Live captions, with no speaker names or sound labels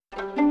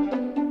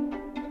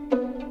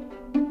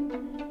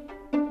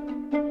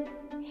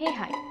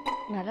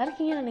நல்லா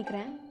இருக்கீங்கன்னு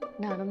நினைக்கிறேன்.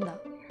 நானும்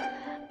தான்.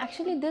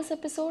 Actually, this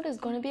episode is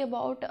going to be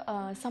about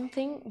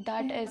something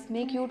that is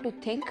make you to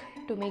think,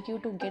 to make you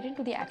to get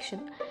into the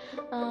action.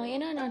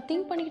 ஏன்னா நான்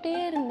think பண்ணிக்கிட்டே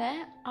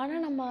இருந்தேன்.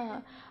 ஆனால் நம்ம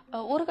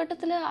ஒரு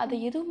கட்டத்தில் அதை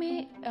எதுவுமே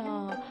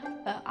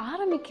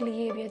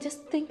ஆரம்பிக்கலையே. we are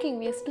just thinking,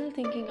 we are still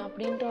thinking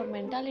அப்படின்ற ஒரு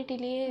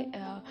மென்டாலிட்டிலேயே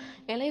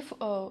என் லைஃப்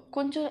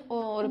கொஞ்சம்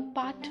ஒரு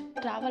பார்ட்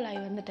ட்ராவல்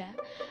ஆகி வந்துட்டேன்.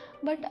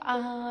 பட்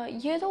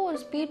ஏதோ ஒரு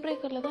ஸ்பீட்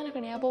பிரேக்கரில் தான்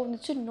எனக்கு ஞாபகம்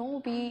வந்துச்சு, no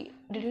we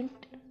didn't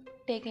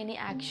take any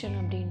action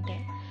அப்படின்ட்டு.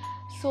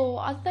 ஸோ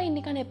அதுதான்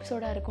இன்றைக்கான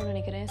எபிசோடாக இருக்கும்னு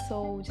நினைக்கிறேன். So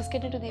just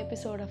get into the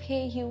episode of hey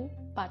you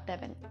part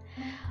 11.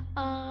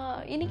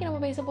 இன்றைக்கி நம்ம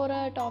பேச போகிற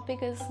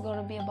topic is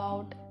gonna be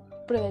about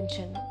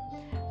prevention.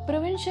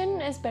 Prevention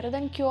is better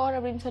then cure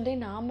அப்படின்னு சொல்லி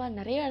நாம்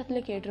நிறைய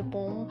இடத்துல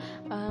கேட்டிருப்போம்.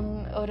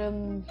 ஒரு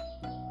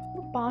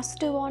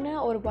பாசிட்டிவான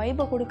ஒரு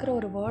வைபை கொடுக்குற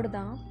ஒரு வேர்டு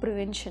தான்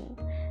ப்ரிவென்ஷன்.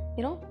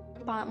 யூனோ,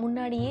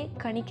 முன்னாடியே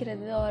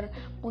கணிக்கிறது, ஆர்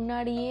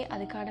முன்னாடியே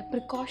அதுக்கான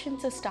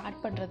ப்ரிகாஷன்ஸை ஸ்டார்ட்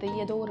பண்ணுறது,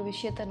 ஏதோ ஒரு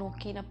விஷயத்தை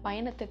நோக்கி நான்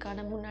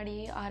பயணத்துக்கான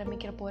முன்னாடியே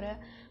ஆரம்பிக்கிற போகிற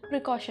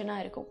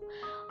ப்ரிகாஷனாக இருக்கும்.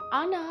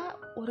 ஆனால்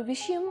ஒரு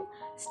விஷயம்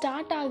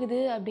ஸ்டார்ட் ஆகுது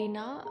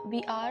அப்படின்னா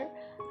we are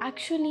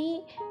actually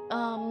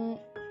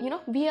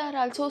we are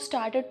also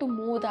started to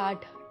move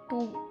that,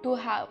 to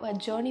have a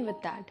journey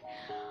with that.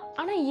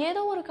 ஆனால்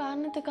ஏதோ ஒரு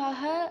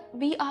காரணத்துக்காக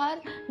we are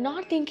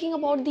not thinking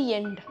about the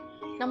end.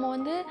 நம்ம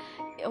வந்து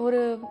ஒரு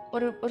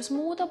ஒரு ஒரு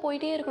ஸ்மூத்தாக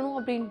போயிட்டே இருக்கணும்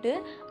அப்படின்ட்டு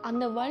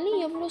அந்த வழி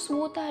எவ்வளோ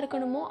ஸ்மூத்தாக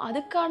இருக்கணுமோ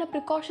அதுக்கான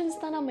ப்ரிகாஷன்ஸ்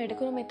தான் நம்ம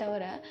எடுக்கிறோமே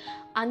தவிர,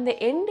 அந்த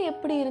எண்டு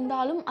எப்படி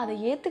இருந்தாலும் அதை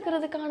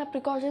ஏற்றுக்கிறதுக்கான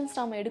ப்ரிகாஷன்ஸ்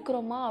நம்ம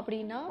எடுக்கிறோமா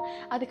அப்படின்னா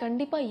அது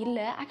கண்டிப்பாக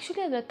இல்லை.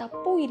 ஆக்சுவலி அதில்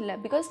தப்பும் இல்லை.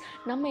 பிகாஸ்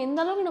நம்ம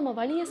எந்த அளவுக்கு நம்ம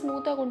வழியை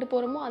ஸ்மூத்தாக கொண்டு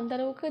போகிறோமோ அந்த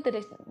அளவுக்கு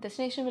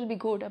டெஸ்டினேஷன் வில் பி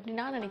குட்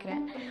அப்படின்னு நான்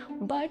நினைக்கிறேன்.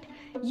 பட்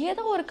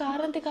ஏதோ ஒரு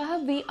காரணத்துக்காக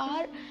we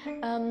are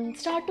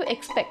start to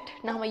expect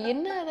நம்ம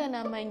என்ன அதை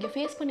நம்ம இங்கே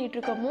ஃபேஸ்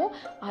பண்ணிகிட்ருக்கோமோ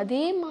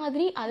அதே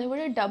மாதிரி அதை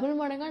விட டபுள்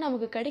மடங்காக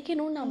நமக்கு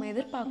கிடைக்கணும்னு நம்ம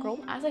எதிர்பார்க்குறோம்.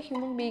 ஆஸ் அ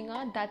ஹியூமன்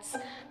பீயிங்காக that's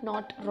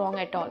not wrong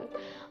at all.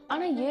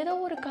 ஆனால் ஏதோ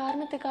ஒரு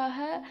காரணத்துக்காக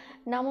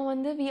நம்ம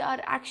வந்து we are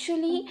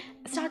actually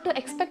start to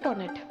expect on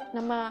it.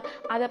 நம்ம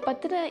அதை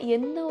பற்றின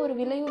எந்த ஒரு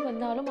விளைவு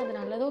வந்தாலும் அது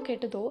நல்லதோ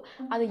கெட்டதோ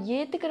அதை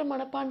ஏற்றுக்கிற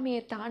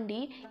மனப்பான்மையை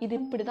தாண்டி இது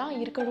இப்படி தான்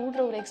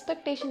இருக்கணுன்ற ஒரு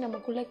எக்ஸ்பெக்டேஷன்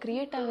நமக்குள்ளே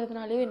க்ரியேட்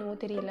ஆகுறதுனாலே என்னவோ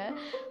தெரியல,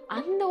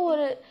 அந்த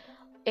ஒரு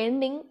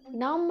எண்டிங்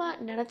நாம்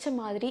நினச்ச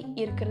மாதிரி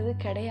இருக்கிறது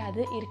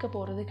கிடையாது, இருக்க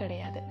போகிறது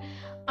கிடையாது.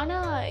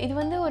 ஆனால் இது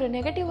வந்து ஒரு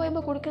நெகட்டிவ்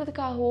வைப்பை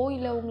கொடுக்கறதுக்காகவோ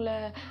இல்லை உங்களை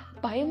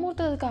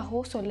பயமுறுத்துறதுக்காகவோ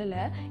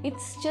சொல்லலை.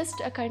 It's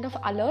just a kind of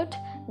alert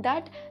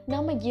that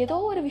நம்ம ஏதோ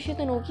ஒரு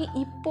விஷயத்தை நோக்கி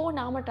இப்போது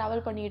நாம்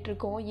ட்ராவல்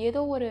பண்ணிகிட்ருக்கோம்,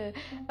 ஏதோ ஒரு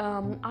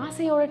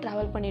ஆசையோடு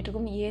ட்ராவல்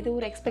பண்ணிகிட்ருக்கோம், ஏதோ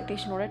ஒரு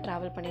எக்ஸ்பெக்டேஷனோடு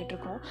ட்ராவல்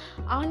பண்ணிகிட்ருக்கோம்.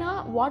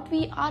 ஆனால் what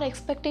we are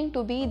expecting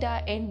to be the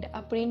end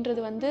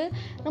அப்படின்றது வந்து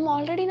நம்ம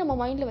ஆல்ரெடி நம்ம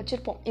மைண்டில்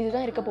வச்சுருப்போம்,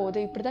 இதுதான் இருக்க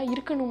போகுது, இப்படி தான்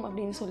இருக்கணும்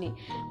அப்படின்னு சொல்லி.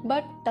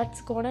 But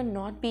that's gonna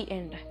not be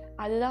end.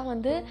 அதுதான்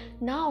வந்து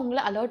நான்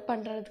உங்களை அலர்ட்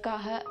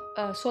பண்ணுறதுக்காக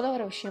சொல்ல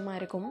வர விஷயமா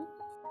இருக்கும்.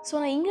 ஸோ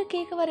நான் இங்கே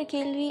கேட்க வர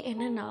கேள்வி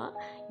என்னென்னா,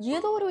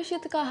 ஏதோ ஒரு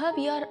விஷயத்துக்காக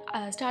we are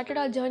started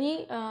our journey,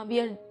 we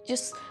are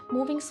just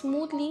moving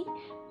smoothly,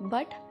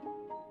 but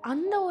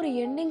அந்த ஒரு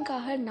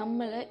எண்டிங்காக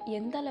நம்மளை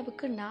எந்த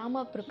அளவுக்கு நாம்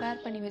ப்ரிப்பேர்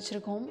பண்ணி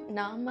வச்சுருக்கோம்,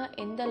 நாம்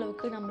எந்த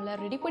அளவுக்கு நம்மளை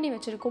ரெடி பண்ணி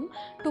வச்சுருக்கோம்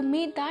டு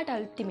மீட் தட்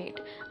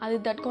அல்டிமேட்.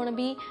 அது that gonna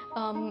be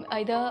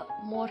either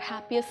more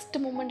happiest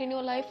moment in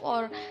your life,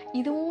 R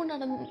இதுவும்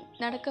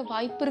நடக்க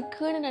வாய்ப்பு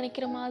இருக்குதுன்னு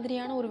நினைக்கிற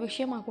மாதிரியான ஒரு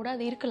விஷயமாக கூட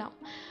அது இருக்கலாம்.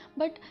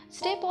 பட்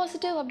ஸ்டே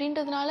பாசிட்டிவ்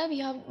அப்படின்றதுனால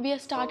we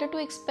have started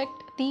to expect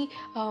the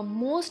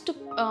most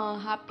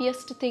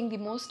happiest thing,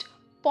 the most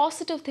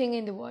positive thing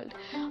in the world.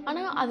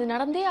 ஆனால் அது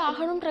நடந்தே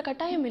ஆகணுன்ற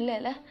கட்டாயம்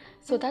இல்லைல்ல.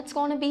 So that's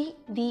gonna be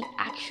the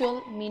actual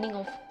meaning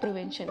of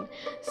prevention.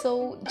 So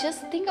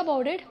just think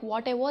about it,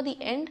 what ever the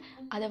end,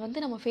 அதை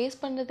வந்து நம்ம face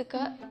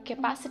பண்ணுறதுக்கு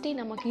கெப்பாசிட்டி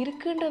நமக்கு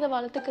இருக்குன்றதை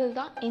வளர்த்துக்கிறது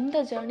தான்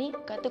இந்த ஜேர்னி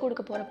கற்றுக்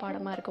கொடுக்க போகிற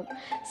பாடமாக இருக்கும்.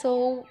 So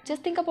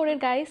just think about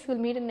it guys.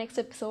 Will meet in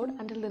next episode.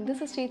 Until then,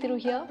 this is Sri Thiru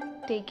here.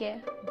 Take care.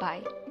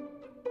 Bye.